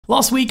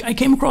Last week I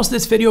came across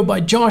this video by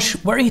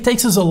Josh where he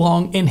takes us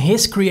along in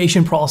his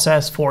creation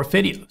process for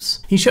videos.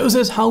 He shows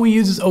us how he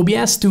uses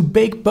OBS to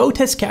bake both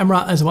his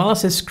camera as well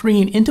as his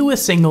screen into a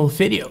single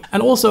video.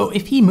 And also,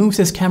 if he moves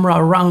his camera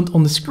around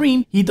on the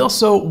screen, he does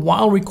so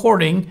while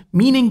recording,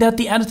 meaning that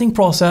the editing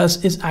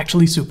process is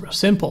actually super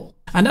simple.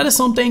 And that is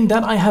something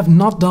that I have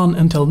not done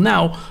until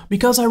now,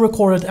 because I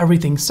recorded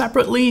everything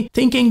separately,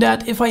 thinking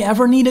that if I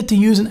ever needed to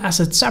use an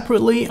asset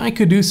separately, I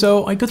could do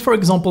so. I could, for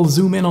example,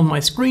 zoom in on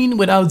my screen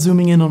without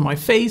zooming in on my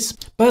face,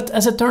 but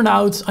as it turned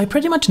out, I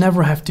pretty much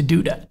never have to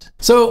do that.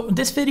 So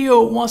this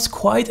video was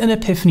quite an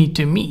epiphany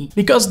to me,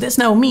 because this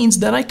now means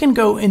that I can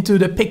go into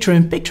the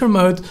picture-in-picture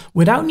mode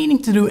without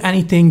needing to do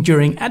anything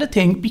during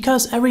editing,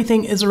 because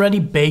everything is already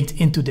baked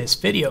into this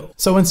video.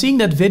 So when seeing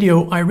that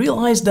video, I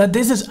realized that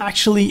this is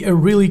actually a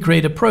really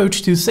great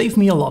approach to save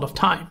me a lot of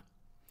time.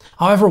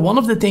 However, one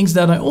of the things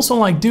that I also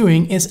like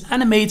doing is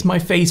animate my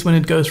face when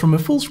it goes from a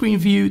full screen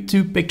view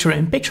to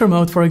picture-in-picture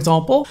mode, for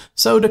example,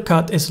 so the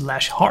cut is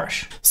less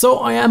harsh. So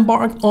I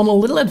embarked on a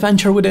little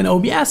adventure within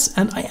OBS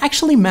and I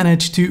actually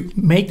managed to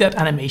make that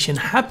animation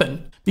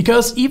happen.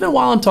 Because even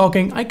while I'm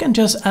talking, I can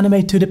just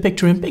animate to the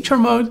picture-in-picture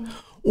mode,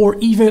 or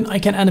even I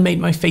can animate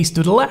my face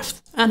to the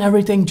left and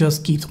everything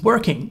just keeps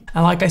working.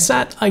 And like I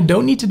said, I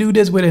don't need to do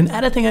this within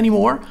editing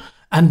anymore.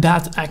 And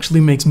that actually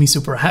makes me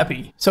super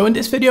happy. So in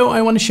this video,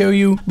 I want to show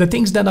you the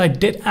things that I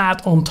did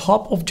add on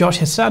top of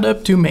Josh's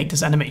setup to make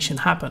this animation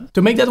happen.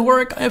 To make that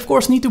work, I of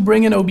course need to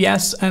bring in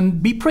OBS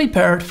and be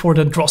prepared for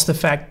the Drost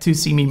effect to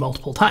see me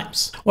multiple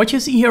times. What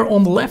you see here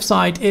on the left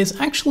side is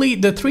actually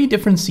the 3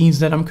 different scenes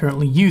that I'm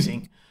currently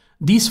using.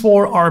 These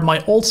 4 are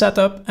my old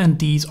setup and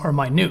these are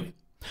my new.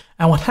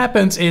 And what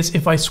happens is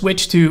if I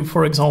switch to,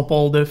 for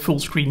example, the full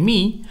screen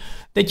me,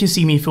 that you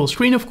see me full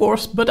screen of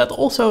course, but that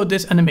also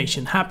this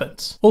animation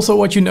happens. Also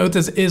what you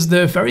notice is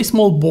the very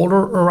small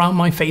border around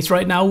my face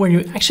right now where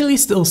you actually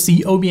still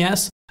see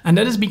OBS, and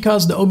that is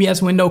because the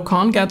OBS window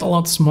can't get a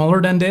lot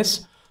smaller than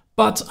this,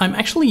 but I'm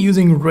actually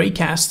using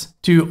raycast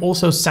to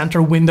also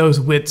center windows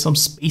with some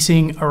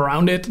spacing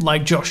around it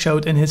like Josh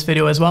showed in his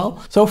video as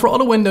well. So for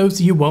other windows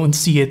you won't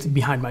see it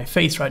behind my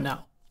face right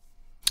now.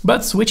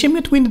 But switching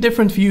between the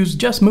different views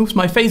just moves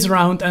my face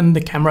around and the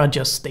camera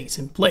just stays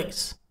in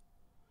place.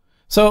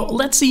 So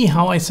let's see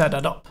how I set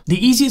that up.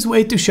 The easiest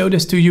way to show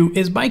this to you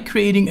is by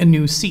creating a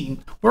new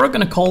scene. We're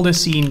gonna call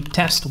this scene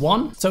test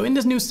 1. So in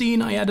this new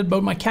scene, I added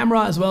both my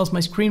camera as well as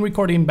my screen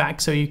recording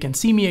back so you can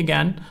see me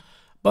again.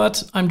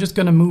 But I'm just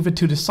gonna move it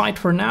to the side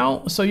for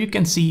now so you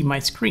can see my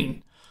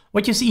screen.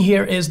 What you see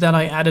here is that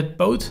I added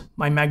both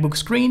my MacBook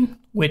screen,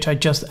 which I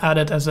just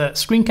added as a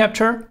screen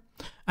capture.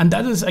 And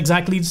that is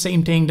exactly the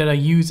same thing that I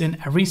use in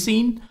every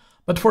scene.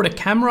 But for the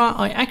camera,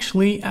 I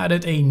actually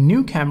added a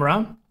new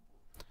camera.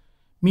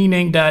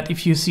 Meaning that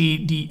if you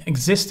see the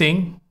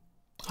existing,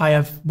 I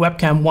have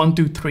webcam 1,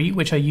 2, 3,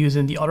 which I use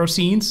in the other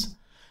scenes.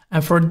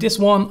 And for this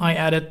one, I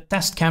added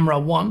test camera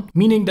 1,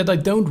 meaning that I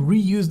don't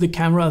reuse the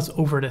cameras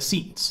over the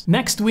scenes.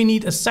 Next, we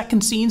need a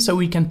second scene so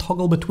we can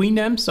toggle between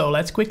them. So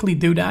let's quickly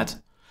do that,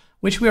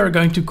 which we are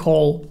going to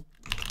call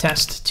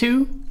test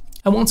 2.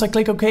 And once I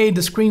click OK,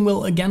 the screen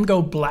will again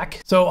go black.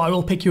 So I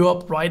will pick you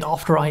up right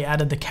after I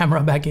added the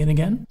camera back in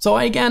again. So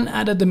I again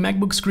added the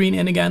MacBook screen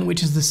in again,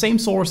 which is the same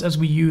source as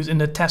we use in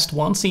the test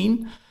 1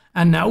 scene.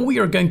 And now we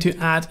are going to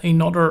add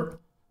another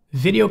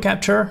video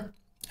capture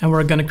and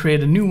we're going to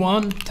create a new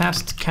one,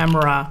 test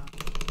camera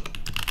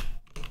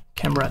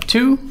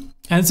 2.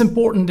 And it's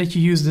important that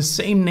you use the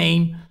same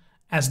name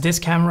as this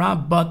camera,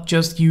 but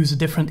just use a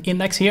different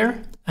index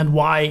here. And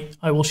why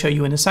I will show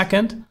you in a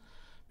second.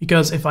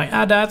 Because if I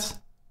add that,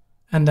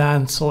 and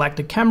then select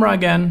the camera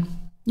again,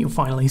 you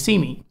finally see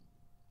me.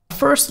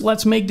 First,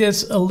 let's make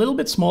this a little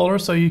bit smaller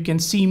so you can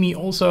see me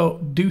also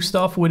do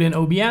stuff within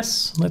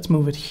OBS. Let's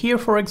move it here,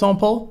 for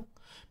example.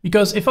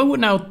 Because if I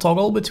would now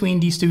toggle between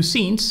these 2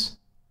 scenes,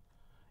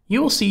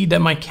 you will see that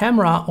my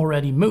camera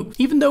already moved,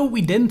 even though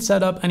we didn't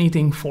set up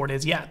anything for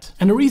this yet.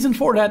 And the reason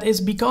for that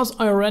is because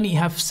I already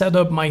have set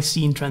up my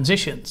scene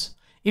transitions.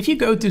 If you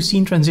go to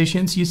scene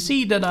transitions, you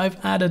see that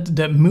I've added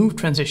the move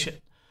transition.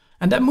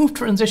 And that move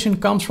transition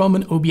comes from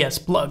an OBS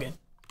plugin.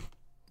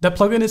 That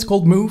plugin is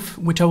called Move,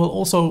 which I will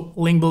also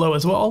link below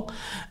as well.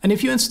 And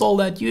if you install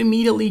that, you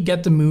immediately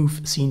get the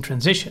move scene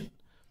transition.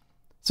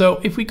 So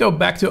if we go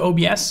back to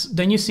OBS,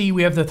 then you see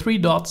we have the 3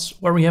 dots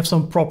where we have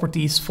some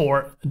properties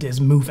for this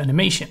move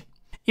animation.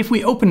 If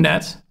we open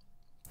that,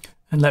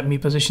 and let me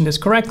position this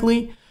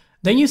correctly,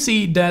 then you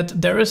see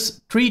that there is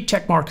 3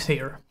 check marks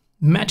here.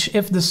 Match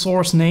if the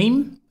source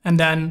name, and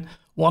then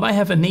what I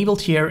have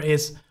enabled here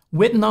is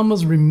with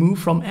numbers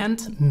removed from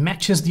end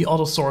matches the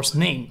other source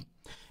name,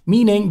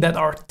 meaning that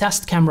our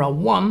test camera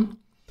 1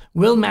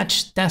 will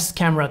match test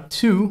camera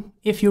 2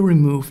 if you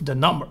remove the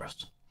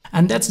numbers.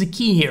 And that's the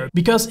key here,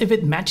 because if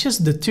it matches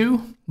the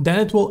 2, then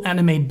it will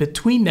animate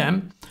between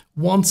them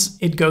once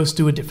it goes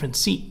to a different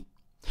scene.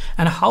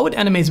 And how it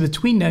animates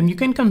between them, you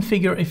can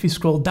configure if you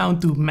scroll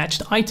down to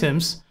matched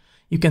items.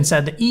 You can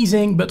set the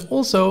easing, but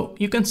also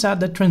you can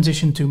set the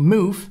transition to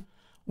move,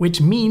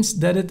 which means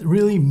that it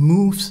really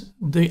moves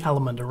the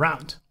element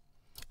around.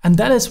 And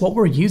that is what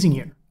we're using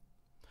here.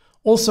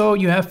 Also,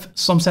 you have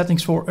some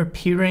settings for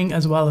appearing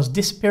as well as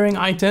disappearing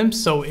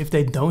items. So if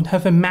they don't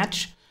have a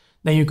match,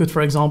 then you could,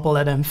 for example,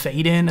 let them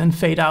fade in and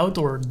fade out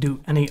or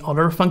do any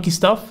other funky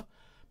stuff.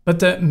 But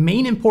the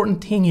main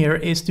important thing here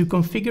is to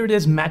configure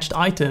these matched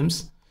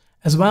items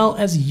as well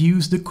as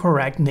use the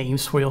correct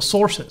names for your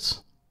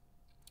sources.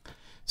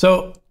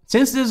 So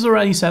since this is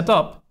already set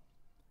up,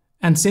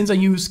 and since I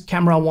use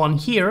camera 1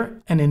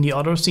 here, and in the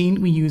other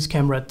scene we use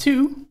camera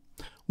 2,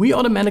 we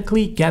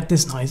automatically get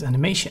this nice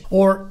animation.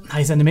 Or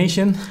nice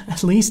animation,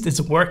 at least it's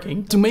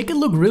working. To make it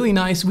look really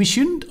nice, we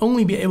shouldn't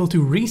only be able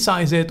to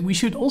resize it, we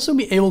should also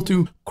be able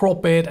to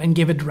crop it and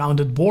give it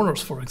rounded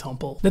borders, for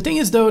example. The thing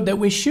is though that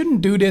we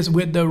shouldn't do this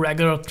with the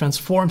regular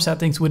transform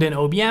settings within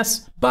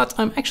OBS, but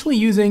I'm actually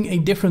using a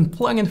different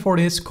plugin for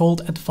this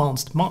called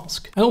Advanced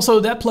Mask. And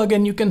also that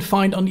plugin you can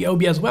find on the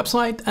OBS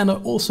website, and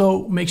I'll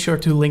also make sure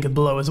to link it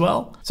below as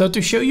well. So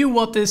to show you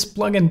what this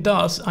plugin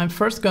does, I'm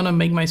first gonna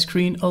make my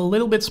screen a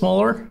little bit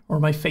smaller,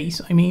 or my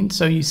face, I mean,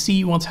 so you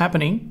see what's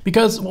happening.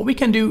 Because what we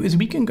can do is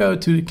we can go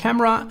to the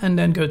camera and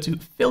then go to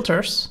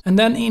filters. And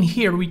then in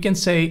here we can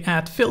say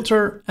add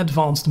filter,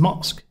 advanced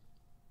mask.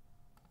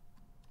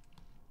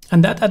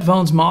 And that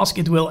advanced mask,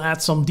 it will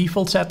add some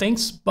default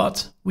settings,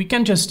 but we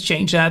can just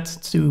change that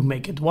to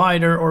make it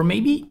wider or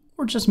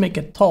just make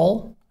it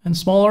tall and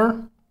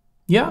smaller.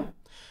 Yeah.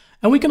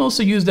 And we can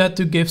also use that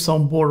to give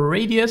some border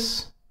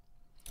radius.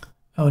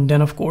 Oh, and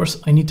then of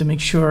course I need to make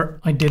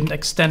sure I didn't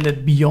extend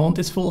it beyond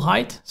its full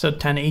height. So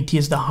 1080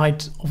 is the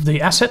height of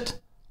the asset.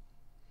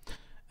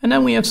 And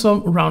then we have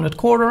some rounded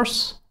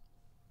corners.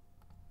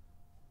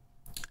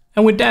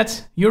 And with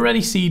that, you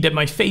already see that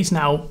my face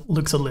now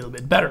looks a little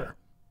bit better.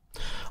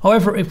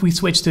 However, if we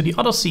switch to the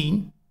other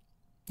scene,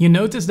 you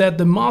notice that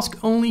the mask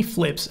only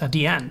flips at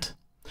the end.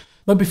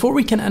 But before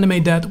we can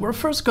animate that, we're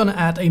first gonna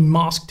add a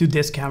mask to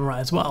this camera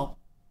as well.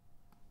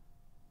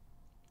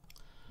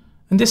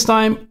 And this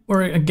time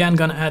we're again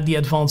gonna add the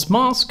advanced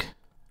mask,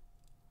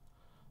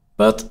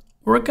 but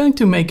we're going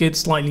to make it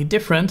slightly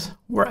different.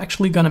 We're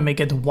actually gonna make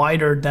it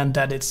wider than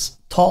that it's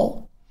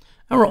tall.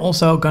 And we're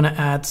also gonna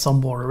add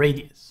some border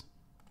radius.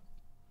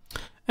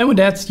 And with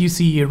that, you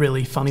see a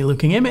really funny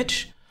looking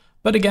image.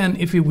 But again,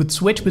 if we would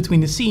switch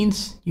between the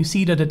scenes, you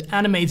see that it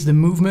animates the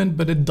movement,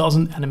 but it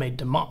doesn't animate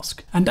the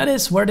mask. And that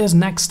is where this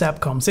next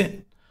step comes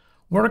in.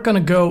 We're gonna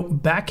go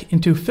back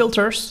into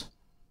filters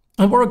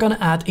and we're gonna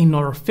add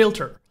another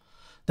filter.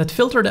 That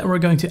filter that we're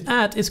going to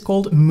add is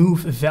called Move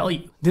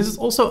Value. This is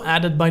also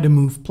added by the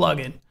Move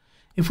plugin.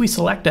 If we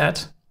select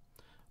that,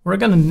 we're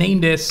gonna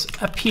name this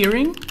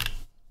Appearing.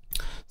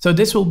 So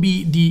this will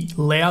be the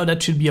layout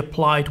that should be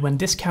applied when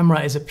this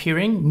camera is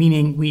appearing,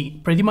 meaning we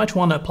pretty much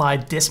want to apply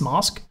this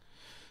mask.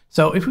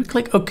 So if we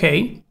click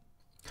OK,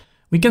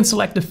 we can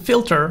select the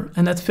filter,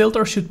 and that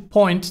filter should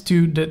point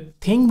to the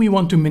thing we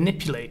want to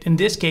manipulate, in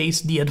this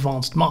case, the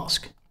advanced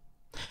mask.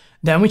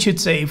 Then we should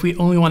say if we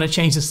only want to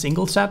change a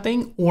single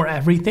setting or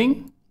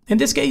everything. In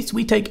this case,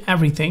 we take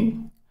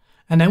everything,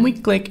 and then we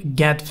click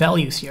Get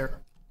Values here.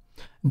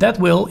 That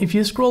will, if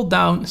you scroll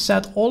down,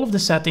 set all of the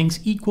settings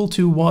equal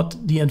to what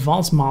the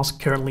advanced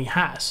mask currently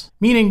has,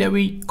 meaning that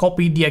we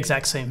copied the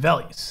exact same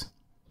values.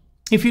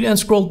 If you then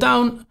scroll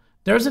down,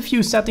 there's a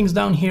few settings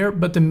down here,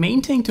 but the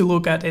main thing to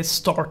look at is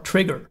Start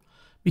Trigger,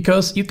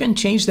 because you can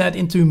change that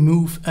into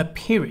Move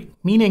Appearing,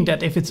 meaning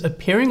that if it's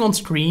appearing on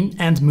screen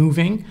and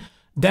moving,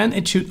 then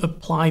it should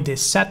apply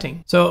this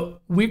setting. So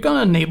we're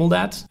gonna enable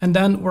that, and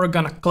then we're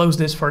gonna close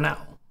this for now,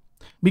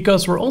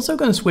 because we're also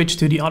gonna switch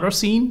to the other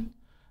scene,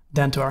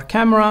 then to our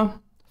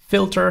camera,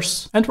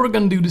 filters, and we're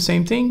gonna do the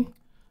same thing.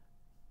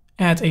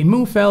 Add a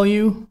move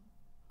value,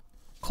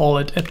 call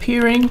it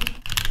Appearing.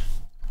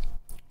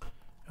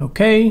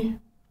 Okay.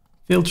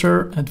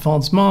 Filter,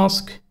 advanced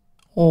mask,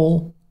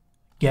 all,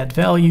 get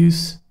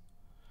values,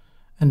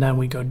 and then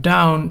we go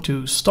down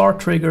to Start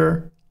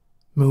Trigger,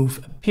 Move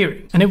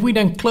Appearing. And if we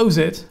then close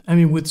it and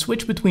we would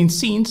switch between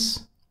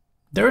scenes,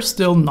 there's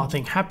still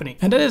nothing happening.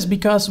 And that is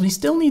because we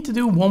still need to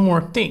do one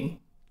more thing.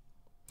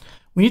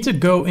 We need to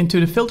go into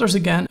the filters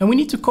again, and we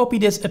need to copy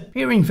this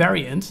appearing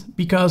variant,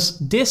 because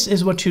this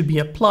is what should be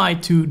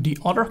applied to the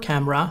other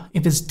camera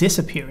if it's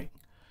disappearing.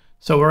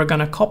 So we're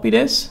gonna copy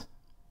this.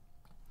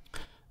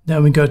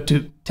 Then we go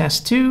to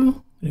test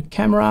 2, the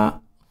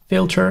camera,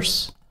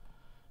 filters,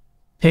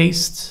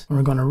 paste, and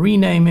we're gonna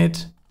rename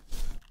it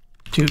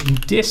to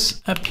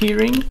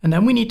disappearing. And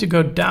then we need to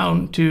go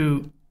down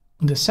to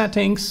the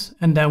settings,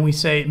 and then we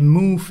say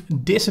move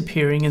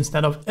disappearing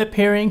instead of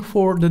appearing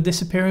for the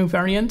disappearing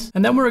variant.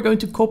 And then we're going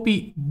to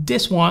copy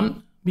this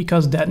one,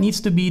 because that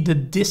needs to be the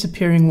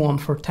disappearing one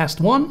for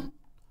test 1.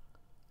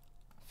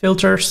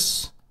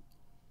 Filters,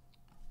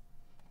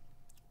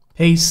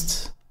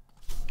 paste,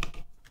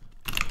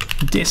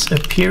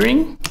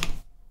 disappearing.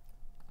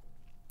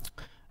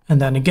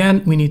 And then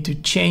again, we need to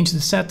change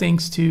the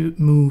settings to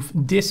move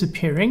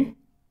disappearing.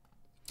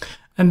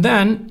 And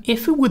then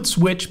if we would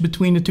switch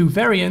between the two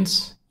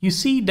variants, you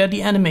see that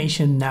the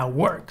animation now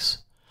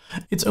works.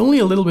 It's only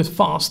a little bit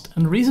fast,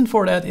 and the reason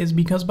for that is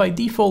because by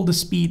default the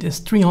speed is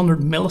 300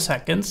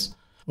 milliseconds,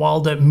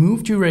 while the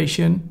move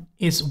duration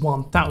is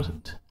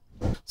 1000.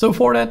 So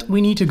for that,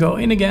 we need to go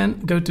in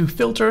again, go to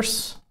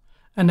filters,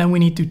 and then we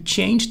need to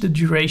change the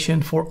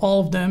duration for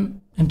all of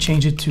them and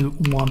change it to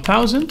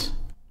 1000.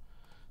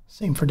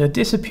 Same for the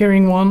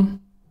disappearing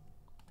one.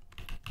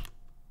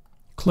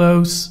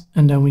 Close,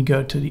 and then we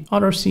go to the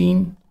other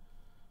scene,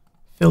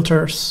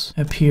 filters,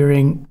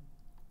 appearing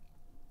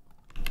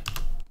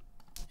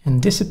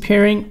and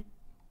disappearing.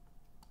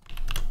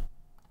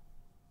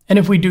 And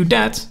if we do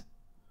that,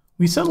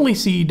 we suddenly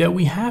see that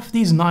we have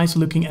these nice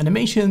looking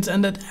animations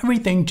and that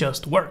everything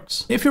just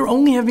works. If you're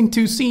only having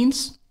 2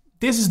 scenes,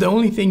 this is the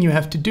only thing you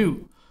have to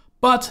do.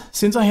 But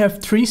since I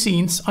have 3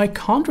 scenes, I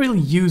can't really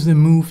use the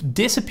move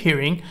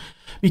disappearing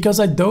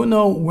because I don't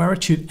know where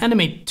it should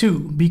animate to,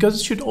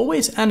 because it should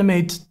always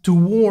animate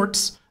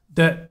towards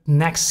the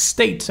next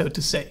state, so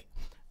to say.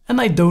 And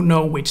I don't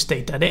know which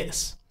state that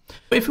is.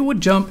 If we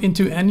would jump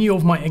into any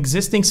of my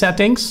existing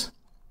settings,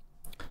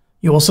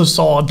 you also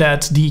saw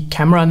that the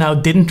camera now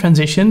didn't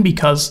transition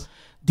because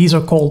these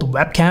are called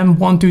webcam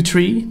 1, 2,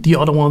 3. The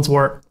other ones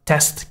were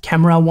test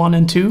camera 1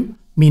 and 2,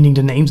 meaning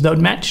the names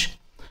don't match.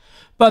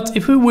 But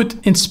if we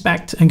would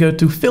inspect and go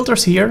to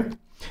filters here,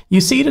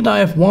 you see that I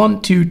have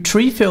 1, 2,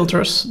 3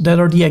 filters that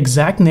are the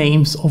exact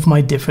names of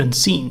my different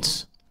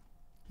scenes.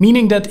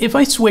 Meaning that if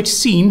I switch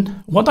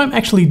scene, what I'm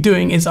actually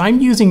doing is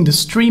I'm using the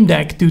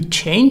StreamDeck to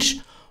change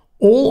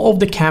all of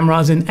the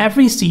cameras in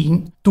every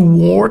scene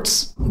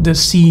towards the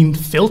scene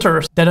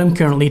filters that I'm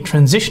currently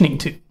transitioning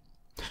to.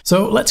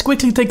 So let's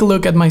quickly take a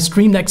look at my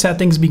StreamDeck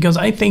settings because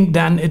I think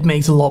then it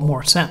makes a lot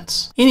more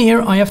sense. In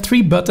here I have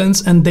 3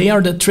 buttons and they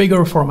are the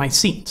trigger for my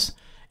scenes.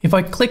 If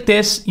I click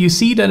this, you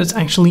see that it's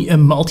actually a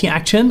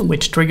multi-action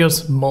which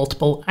triggers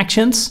multiple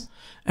actions.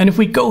 And if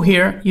we go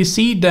here, you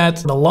see that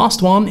the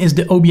last one is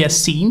the OBS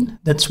scene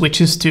that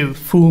switches to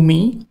full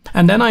me.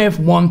 And then I have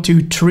 1,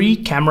 2, 3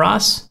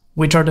 cameras,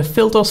 which are the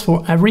filters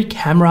for every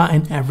camera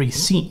and every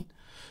scene.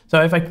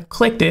 So if I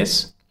click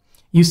this,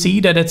 you see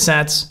that it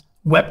sets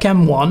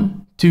webcam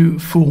 1 to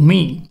full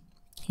me.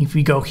 If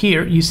we go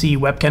here, you see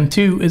webcam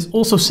 2 is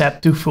also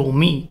set to full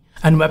me.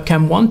 And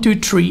webcam 1, 2,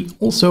 3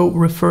 also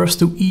refers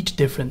to each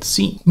different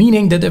scene.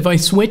 Meaning that if I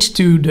switch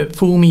to the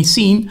full me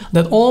scene,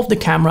 that all of the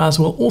cameras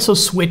will also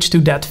switch to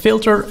that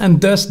filter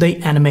and thus they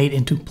animate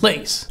into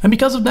place. And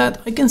because of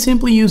that, I can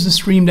simply use the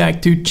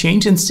StreamDeck to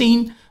change in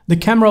scene, the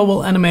camera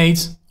will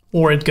animate,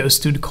 or it goes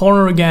to the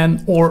corner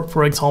again, or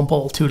for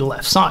example to the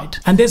left side.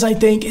 And this I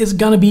think is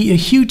gonna be a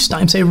huge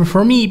time saver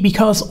for me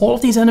because all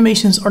of these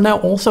animations are now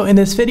also in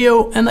this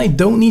video and I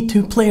don't need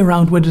to play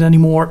around with it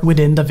anymore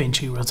within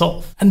DaVinci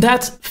Resolve. And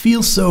that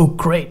feels so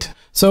great.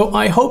 So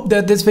I hope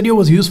that this video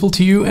was useful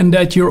to you and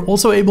that you're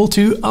also able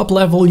to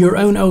up-level your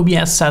own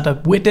OBS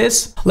setup with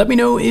this. Let me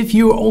know if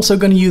you're also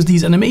gonna use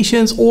these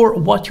animations or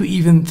what you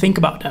even think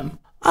about them.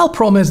 I'll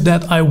promise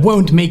that I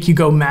won't make you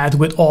go mad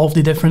with all of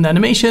the different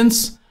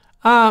animations.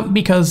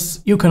 Because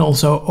you can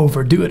also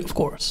overdo it, of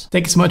course.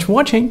 Thank you so much for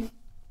watching,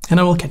 and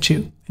I will catch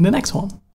you in the next one.